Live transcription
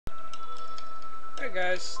Hey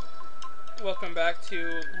guys, welcome back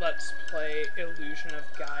to Let's Play Illusion of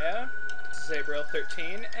Gaia. This is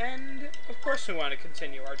April13, and of course we want to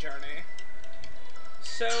continue our journey.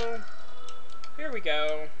 So, here we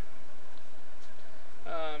go.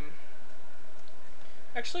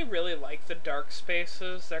 Actually really like the dark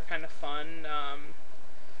spaces, they're kind of fun,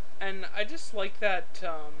 and I just like that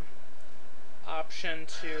option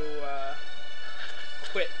to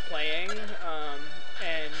quit playing,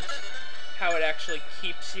 and how it actually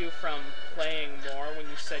keeps you from playing more when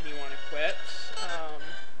you said you want to quit.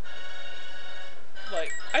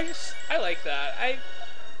 I like that. I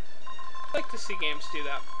like to see games do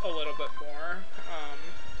that a little bit more.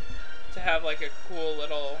 To have like a cool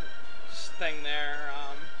little thing there,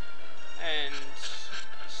 and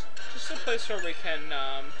just a place where we can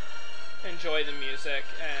enjoy the music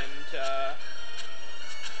and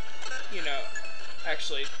you know,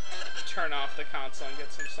 actually turn off the console and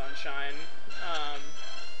get some sunshine.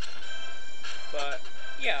 But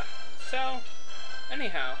yeah, so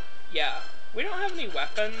anyhow, yeah, we don't have any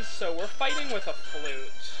weapons, so we're fighting with a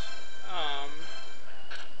flute.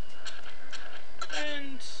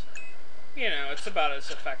 And you know, it's about as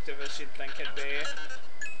effective as you'd think it'd be.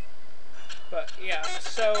 But yeah,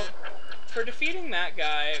 so for defeating that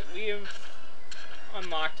guy, we've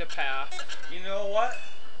unlocked a path. You know what?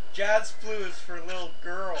 Jazz flute is for little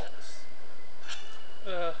girls.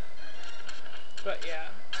 But yeah,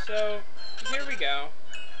 so here we go.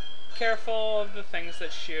 Careful of the things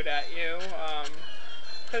that shoot at you,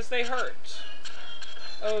 because they hurt.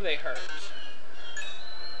 Oh, they hurt.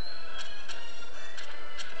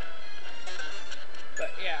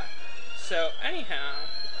 But yeah, so anyhow,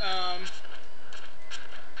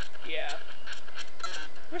 yeah.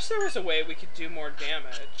 Wish there was a way we could do more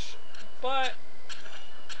damage, but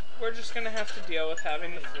we're just gonna have to deal with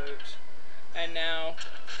having the flute. And now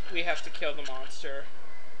we have to kill the monster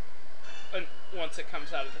once it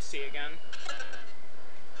comes out of the sea again.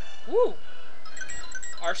 Woo!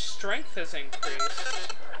 Our strength has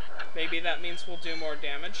increased. Maybe that means we'll do more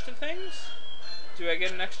damage to things? Do I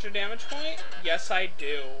get an extra damage point? Yes, I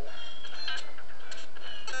do.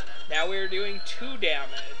 Now we're doing 2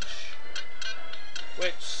 damage,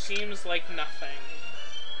 which seems like nothing,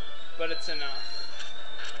 but it's enough.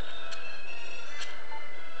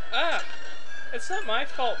 Ah! It's not my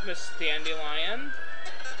fault, Miss Dandelion.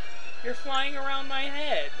 You're flying around my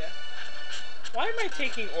head. Why am I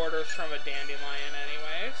taking orders from a dandelion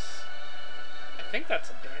anyways? I think that's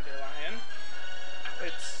a dandelion.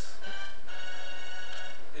 It's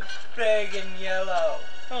big and yellow.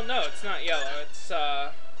 Oh no, it's not yellow. It's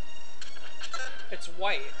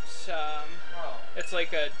white. It's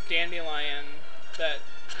like a dandelion that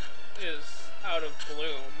is out of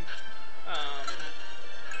bloom.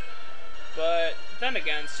 But then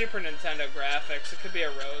again, Super Nintendo graphics, it could be a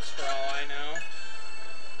rose for all I know.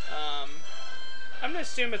 I'm gonna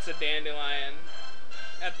assume it's a dandelion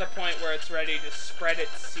at the point where it's ready to spread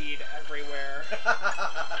its seed everywhere.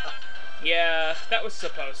 Yeah, that was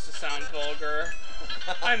supposed to sound vulgar.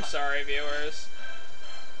 I'm sorry, viewers.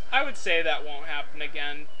 I would say that won't happen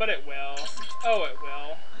again, but it will. Oh, it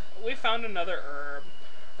will. We found another herb.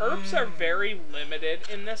 Herbs are very limited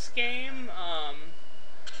in this game.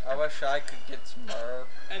 I wish I could get some herb.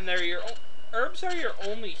 And herbs are your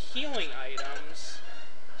only healing items.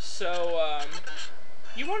 So,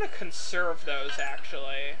 you want to conserve those,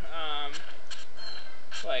 actually.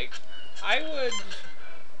 Like, I would...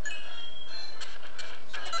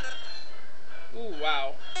 Ooh,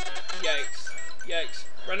 wow. Yikes. Yikes.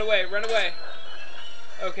 Run away, run away.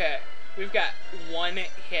 Okay, we've got 1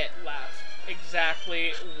 hit left.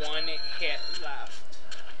 Exactly 1 hit left.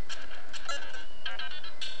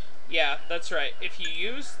 Yeah, that's right. If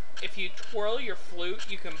you twirl your flute,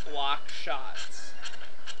 you can block shots.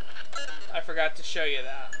 I forgot to show you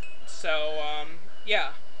that. So,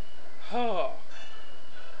 yeah. Oh.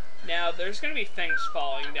 Now, there's gonna be things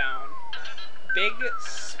falling down. Big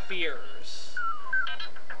spears.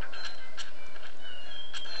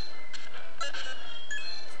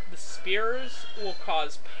 The spears will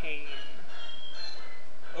cause pain.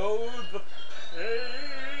 Oh, the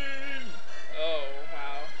pain! Oh,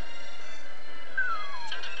 wow.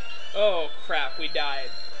 Oh, crap, we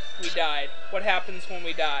died. We died. What happens when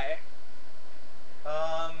we die?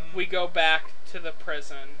 We go back to the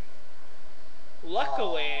prison.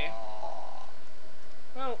 Luckily...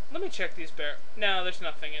 Well, let me check these barrels. No, there's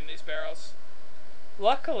nothing in these barrels.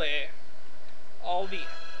 Luckily, all the...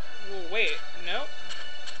 Well, wait, nope.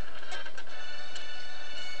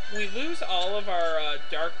 We lose all of our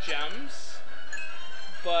dark gems,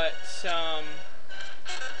 but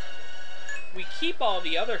we keep all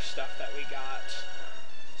the other stuff that we got.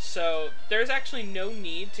 So there's actually no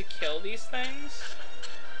need to kill these things,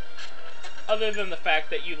 other than the fact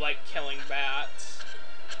that you like killing bats.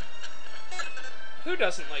 Who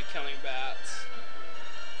doesn't like killing bats?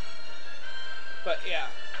 But yeah,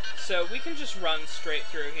 so we can just run straight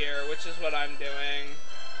through here, which is what I'm doing.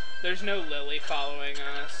 There's no lily following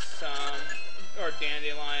us, or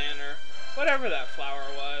dandelion, or whatever that flower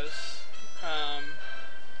was.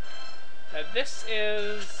 Now this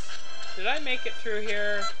is... Did I make it through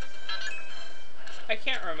here? I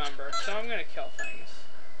can't remember, so I'm gonna kill things.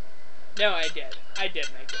 No, I did. I did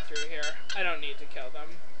make it through here. I don't need to kill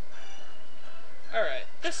them. Alright,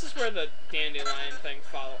 this is where the dandelion thing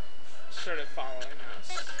started following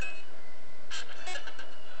us.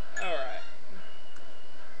 Alright.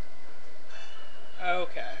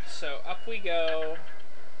 Okay, so up we go.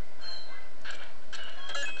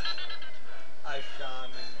 I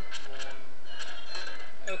shaman one.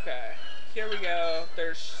 Okay, here we go.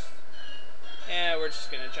 There's... we're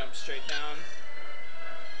just gonna jump straight down.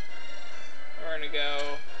 We're gonna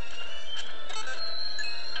go...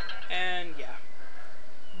 And yeah.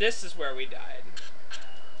 This is where we died.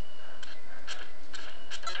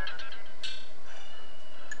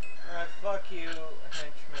 Alright, fuck you,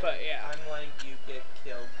 henchman. But yeah. I'm letting you get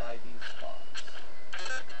killed by these bots.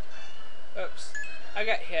 Oops. I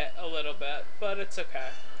got hit a little bit, but it's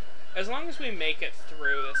okay. As long as we make it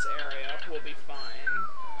through this area, we'll be fine.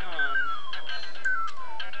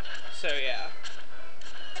 So yeah.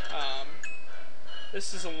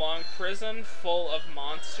 This is a long prison full of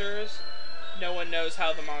monsters. No one knows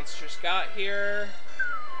how the monsters got here.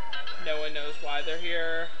 No one knows why they're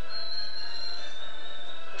here.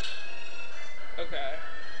 Okay.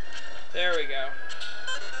 There we go.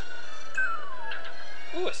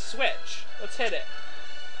 Ooh, a switch. Let's hit it.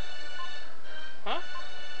 Huh?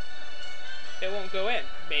 It won't go in.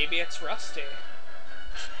 Maybe it's rusty.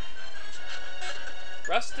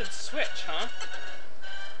 Rusted switch, huh?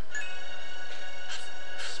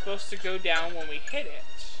 It's supposed to go down when we hit it.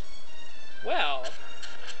 Well,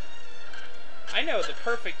 I know the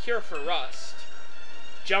perfect cure for rust.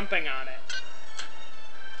 Jumping on it.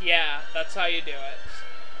 Yeah, that's how you do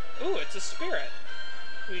it. Ooh, it's a spirit.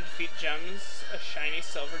 We defeat gems, a shiny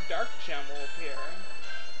silver dark gem will appear.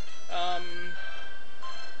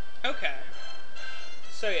 Okay.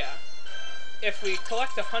 So yeah. If we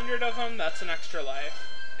collect 100 of them, that's an extra life.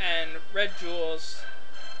 And red jewels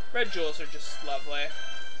are just lovely.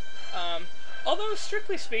 Although,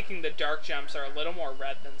 strictly speaking, the dark gems are a little more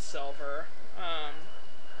red than silver.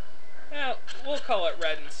 Yeah, we'll call it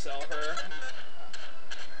red and silver.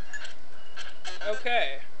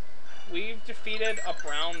 Okay. We've defeated a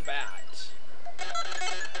brown bat.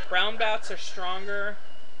 Brown bats are stronger,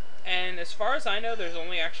 and as far as I know, there's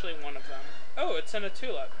only actually one of them. Oh, it's in a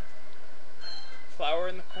tulip. Flower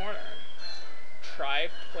in the corner. Try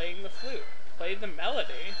playing the flute. Play the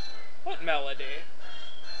melody. What melody?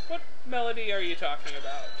 What melody are you talking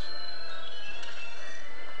about?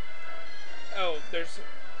 Oh, there's...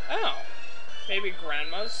 Oh. Maybe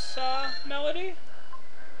Grandma's, melody?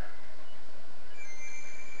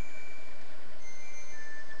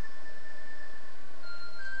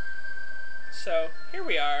 So, here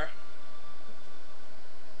we are.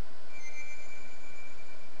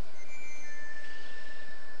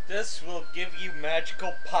 This will give you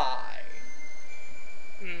magical pie.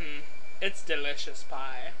 Mm-hmm. It's delicious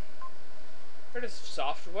pie. Heard a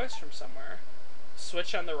soft voice from somewhere.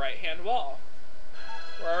 Switch on the right-hand wall.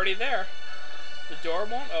 We're already there. The door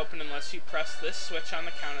won't open unless you press this switch on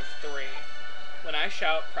the count of 3. When I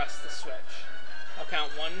shout, press the switch. I'll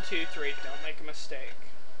count 1, 2, 3. Don't make a mistake.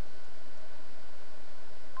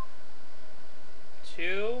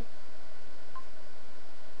 2.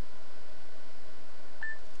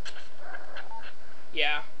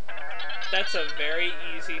 Yeah. That's a very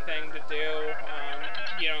easy thing to do.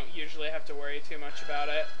 You don't usually have to worry too much about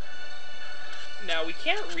it. Now, we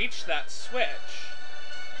can't reach that switch.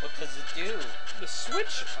 What does it do? The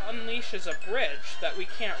switch unleashes a bridge that we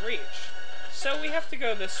can't reach. So we have to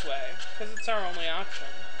go this way, because it's our only option.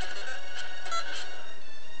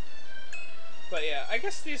 But yeah, I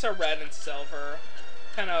guess these are red and silver.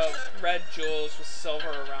 Kind of red jewels with silver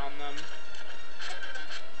around them.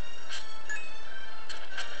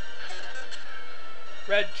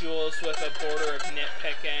 Red jewels with a border of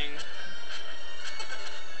nitpicking.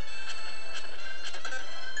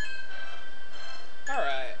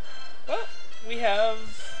 Alright. Well, we have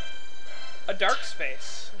a dark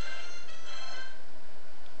space.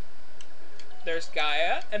 There's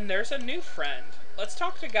Gaia, and there's a new friend. Let's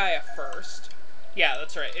talk to Gaia first. Yeah,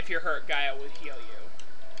 that's right. If you're hurt, Gaia will heal you.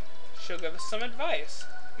 she'll give us some advice.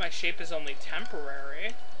 My shape is only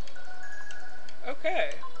temporary.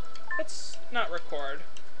 Okay, let's not record,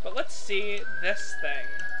 but let's see this thing.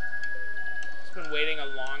 It's been waiting a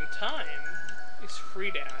long time. He's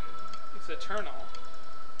Friedan. He's eternal.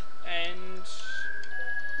 And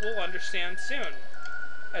we'll understand soon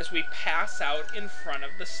as we pass out in front of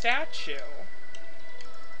the statue.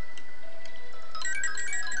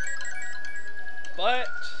 But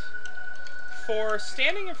for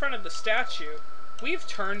standing in front of the statue, we've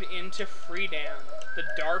turned into Friedan, the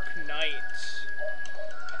Dark Knight.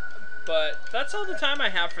 But that's all the time I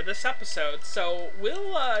have for this episode, so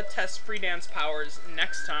we'll test Friedan's powers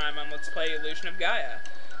next time on Let's Play Illusion of Gaia.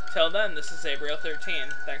 Till then, this is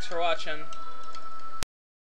Abriel13. Thanks for watching.